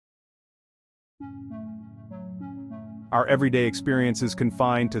Our everyday experience is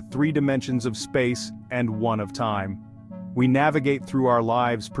confined to 3 dimensions of space and 1 of time. We navigate through our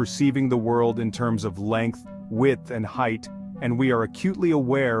lives perceiving the world in terms of length, width, and height, and we are acutely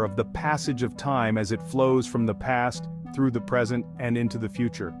aware of the passage of time as it flows from the past, through the present, and into the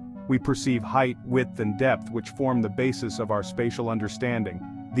future. We perceive height, width, and depth, which form the basis of our spatial understanding.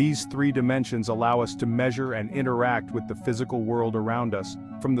 These 3 dimensions allow us to measure and interact with the physical world around us,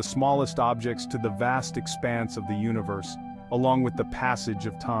 from the smallest objects to the vast expanse of the universe, along with the passage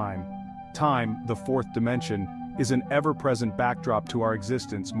of time. Time, the 4th dimension, is an ever-present backdrop to our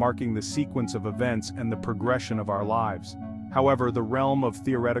existence, marking the sequence of events and the progression of our lives. However, the realm of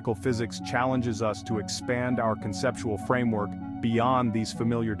theoretical physics challenges us to expand our conceptual framework beyond these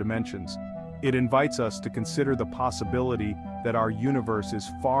familiar dimensions. It invites us to consider the possibility that our universe is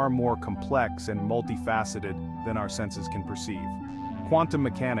far more complex and multifaceted than our senses can perceive. Quantum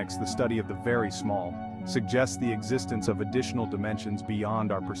mechanics, the study of the very small, suggests the existence of additional dimensions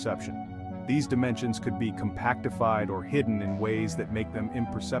beyond our perception. These dimensions could be compactified or hidden in ways that make them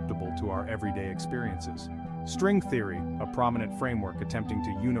imperceptible to our everyday experiences. String theory, a prominent framework attempting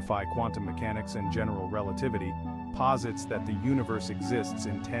to unify quantum mechanics and general relativity, posits that the universe exists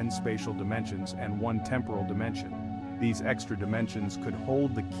in 10 spatial dimensions and 1 temporal dimension. These extra dimensions could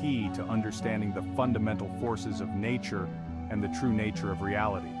hold the key to understanding the fundamental forces of nature and the true nature of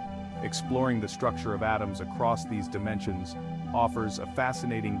reality. Exploring the structure of atoms across these dimensions offers a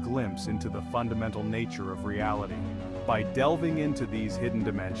fascinating glimpse into the fundamental nature of reality. By delving into these hidden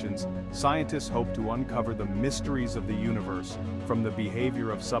dimensions, scientists hope to uncover the mysteries of the universe, from the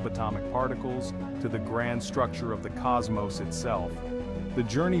behavior of subatomic particles to the grand structure of the cosmos itself. The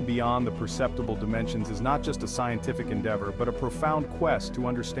journey beyond the perceptible dimensions is not just a scientific endeavor, but a profound quest to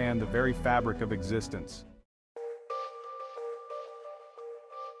understand the very fabric of existence.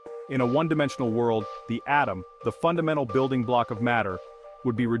 In a one-dimensional world, the atom, the fundamental building block of matter,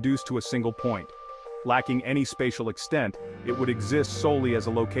 would be reduced to a single point. Lacking any spatial extent, it would exist solely as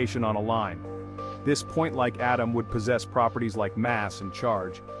a location on a line. This point-like atom would possess properties like mass and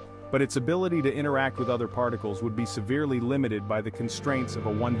charge, but its ability to interact with other particles would be severely limited by the constraints of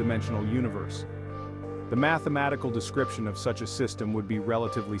a one-dimensional universe. The mathematical description of such a system would be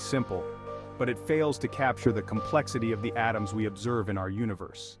relatively simple, but it fails to capture the complexity of the atoms we observe in our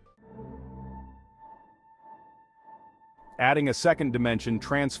universe. Adding a second dimension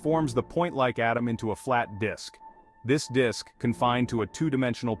transforms the point-like atom into a flat disk. This disk, confined to a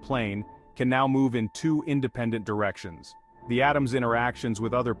 2-dimensional plane, can now move in 2 independent directions. The atom's interactions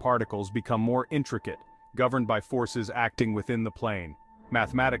with other particles become more intricate, governed by forces acting within the plane.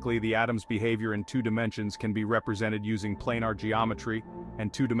 Mathematically, the atom's behavior in 2 dimensions can be represented using planar geometry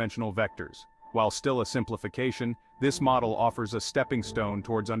and 2-dimensional vectors. While still a simplification, this model offers a stepping stone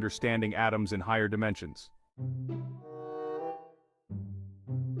towards understanding atoms in higher dimensions.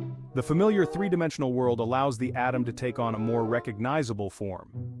 The familiar 3-dimensional world allows the atom to take on a more recognizable form.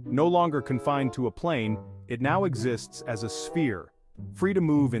 No longer confined to a plane, it now exists as a sphere, free to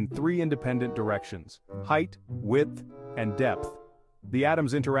move in 3 independent directions: height, width, and depth. The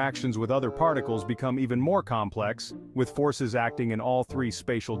atom's interactions with other particles become even more complex, with forces acting in all 3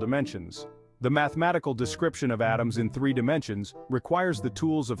 spatial dimensions. The mathematical description of atoms in 3 dimensions requires the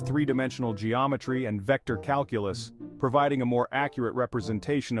tools of 3-dimensional geometry and vector calculus, providing a more accurate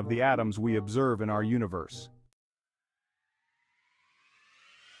representation of the atoms we observe in our universe.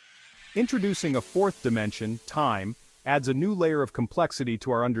 Introducing a 4th dimension, time, adds a new layer of complexity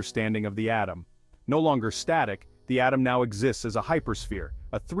to our understanding of the atom. No longer static, the atom now exists as a hypersphere,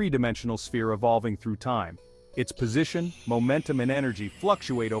 a 3-dimensional sphere evolving through time. Its position, momentum, and energy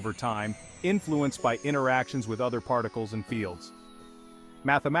fluctuate over time, influenced by interactions with other particles and fields.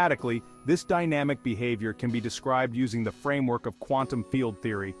 Mathematically, this dynamic behavior can be described using the framework of quantum field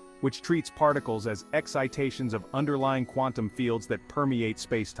theory, which treats particles as excitations of underlying quantum fields that permeate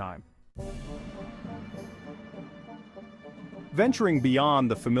spacetime. Venturing beyond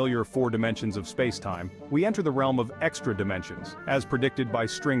the familiar 4 dimensions of spacetime, we enter the realm of extra dimensions, as predicted by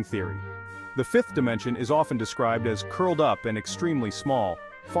string theory. The 5th dimension is often described as curled up and extremely small,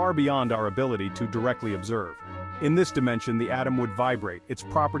 far beyond our ability to directly observe. In this dimension, the atom would vibrate, its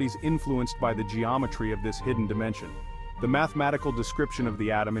properties influenced by the geometry of this hidden dimension. The mathematical description of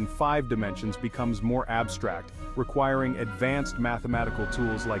the atom in 5 dimensions becomes more abstract, requiring advanced mathematical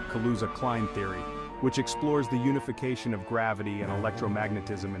tools like Kaluza-Klein theory, which explores the unification of gravity and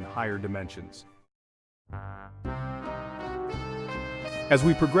electromagnetism in higher dimensions. As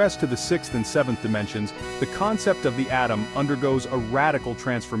we progress to the 6th and 7th dimensions, the concept of the atom undergoes a radical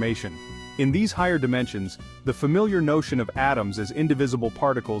transformation. In these higher dimensions, the familiar notion of atoms as indivisible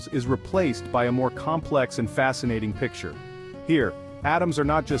particles is replaced by a more complex and fascinating picture. Here, atoms are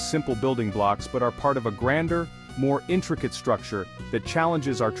not just simple building blocks but are part of a grander, more intricate structure that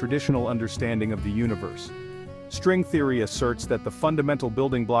challenges our traditional understanding of the universe. String theory asserts that the fundamental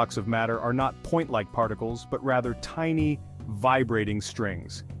building blocks of matter are not point-like particles but rather tiny, vibrating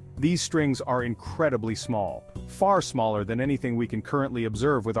strings. These strings are incredibly small, far smaller than anything we can currently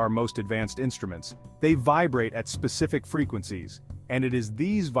observe with our most advanced instruments. They vibrate at specific frequencies, and it is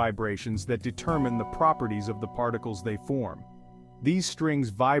these vibrations that determine the properties of the particles they form. These strings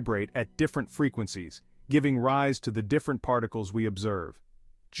vibrate at different frequencies, giving rise to the different particles we observe.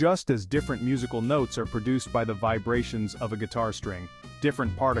 Just as different musical notes are produced by the vibrations of a guitar string,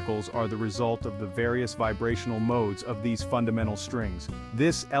 different particles are the result of the various vibrational modes of these fundamental strings.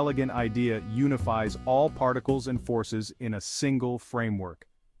 This elegant idea unifies all particles and forces in a single framework.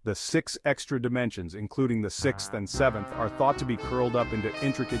 The 6 extra dimensions, including the 6th and 7th, are thought to be curled up into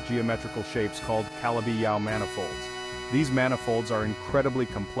intricate geometrical shapes called Calabi-Yau manifolds. These manifolds are incredibly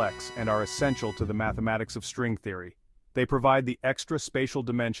complex and are essential to the mathematics of string theory. They provide the extra spatial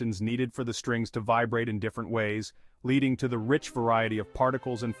dimensions needed for the strings to vibrate in different ways, leading to the rich variety of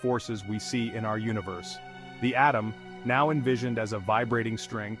particles and forces we see in our universe. The atom, now envisioned as a vibrating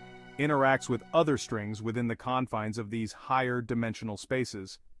string, interacts with other strings within the confines of these higher dimensional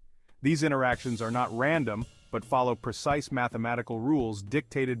spaces. These interactions are not random, but follow precise mathematical rules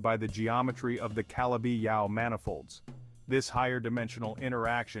dictated by the geometry of the Calabi-Yau manifolds. This higher dimensional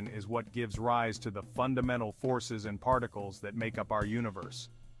interaction is what gives rise to the fundamental forces and particles that make up our universe.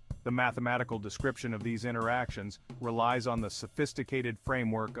 The mathematical description of these interactions relies on the sophisticated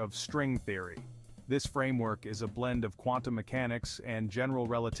framework of string theory. This framework is a blend of quantum mechanics and general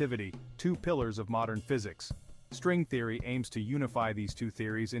relativity, 2 pillars of modern physics. String theory aims to unify these 2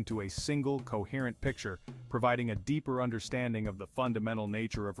 theories into a single, coherent picture, providing a deeper understanding of the fundamental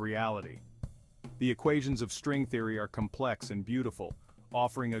nature of reality. The equations of string theory are complex and beautiful,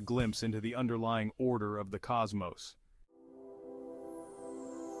 offering a glimpse into the underlying order of the cosmos.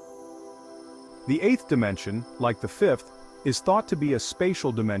 The 8th dimension, like the 5th, is thought to be a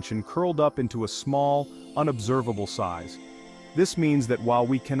spatial dimension curled up into a small, unobservable size. This means that while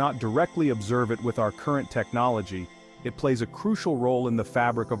we cannot directly observe it with our current technology, it plays a crucial role in the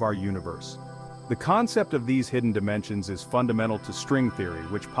fabric of our universe. The concept of these hidden dimensions is fundamental to string theory,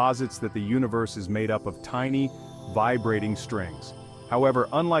 which posits that the universe is made up of tiny, vibrating strings. However,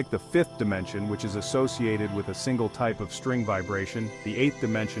 unlike the 5th dimension, which is associated with a single type of string vibration, the 8th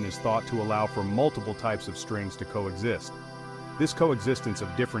dimension is thought to allow for multiple types of strings to coexist. This coexistence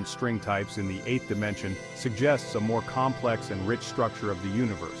of different string types in the 8th dimension suggests a more complex and rich structure of the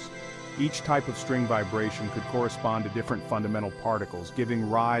universe. Each type of string vibration could correspond to different fundamental particles, giving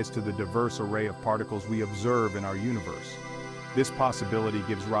rise to the diverse array of particles we observe in our universe. This possibility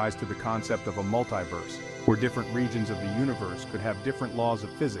gives rise to the concept of a multiverse, where different regions of the universe could have different laws of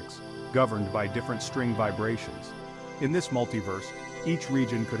physics, governed by different string vibrations. In this multiverse, each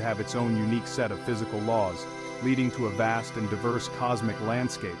region could have its own unique set of physical laws, leading to a vast and diverse cosmic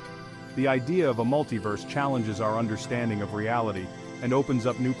landscape. The idea of a multiverse challenges our understanding of reality and opens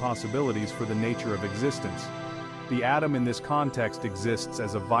up new possibilities for the nature of existence. The atom in this context exists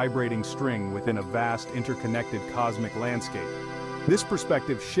as a vibrating string within a vast interconnected cosmic landscape. This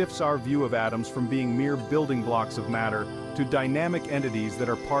perspective shifts our view of atoms from being mere building blocks of matter to dynamic entities that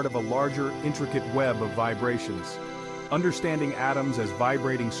are part of a larger, intricate web of vibrations. Understanding atoms as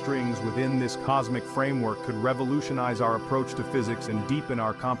vibrating strings within this cosmic framework could revolutionize our approach to physics and deepen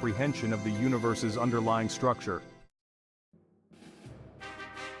our comprehension of the universe's underlying structure.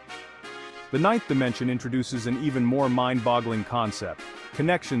 The 9th dimension introduces an even more mind-boggling concept: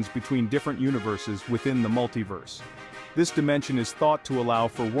 connections between different universes within the multiverse. This dimension is thought to allow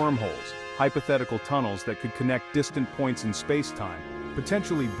for wormholes, hypothetical tunnels that could connect distant points in space-time,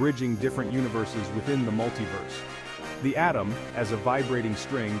 potentially bridging different universes within the multiverse. The atom, as a vibrating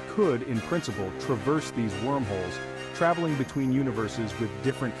string, could, in principle, traverse these wormholes, traveling between universes with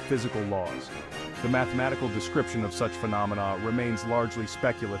different physical laws. The mathematical description of such phenomena remains largely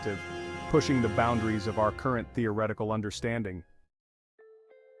speculative, pushing the boundaries of our current theoretical understanding.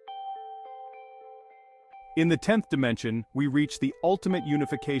 In the 10th dimension, we reach the ultimate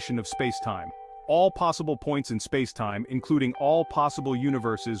unification of spacetime. All possible points in spacetime, including all possible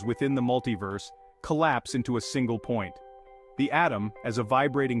universes within the multiverse, collapse into a single point. The atom, as a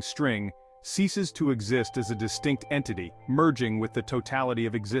vibrating string, ceases to exist as a distinct entity, merging with the totality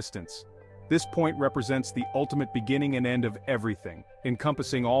of existence. This point represents the ultimate beginning and end of everything,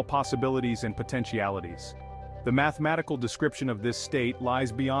 encompassing all possibilities and potentialities. The mathematical description of this state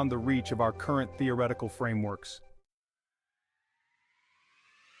lies beyond the reach of our current theoretical frameworks.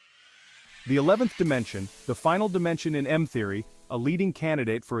 The 11th dimension, the final dimension in M-theory, a leading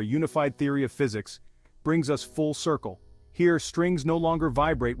candidate for a unified theory of physics, brings us full circle. Here, strings no longer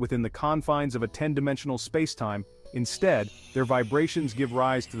vibrate within the confines of a 10-dimensional spacetime. Instead, their vibrations give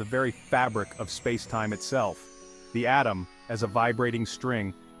rise to the very fabric of spacetime itself. The atom, as a vibrating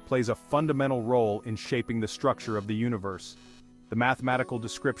string, plays a fundamental role in shaping the structure of the universe. The mathematical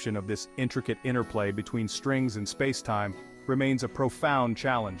description of this intricate interplay between strings and spacetime remains a profound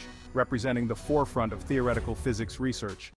challenge, representing the forefront of theoretical physics research.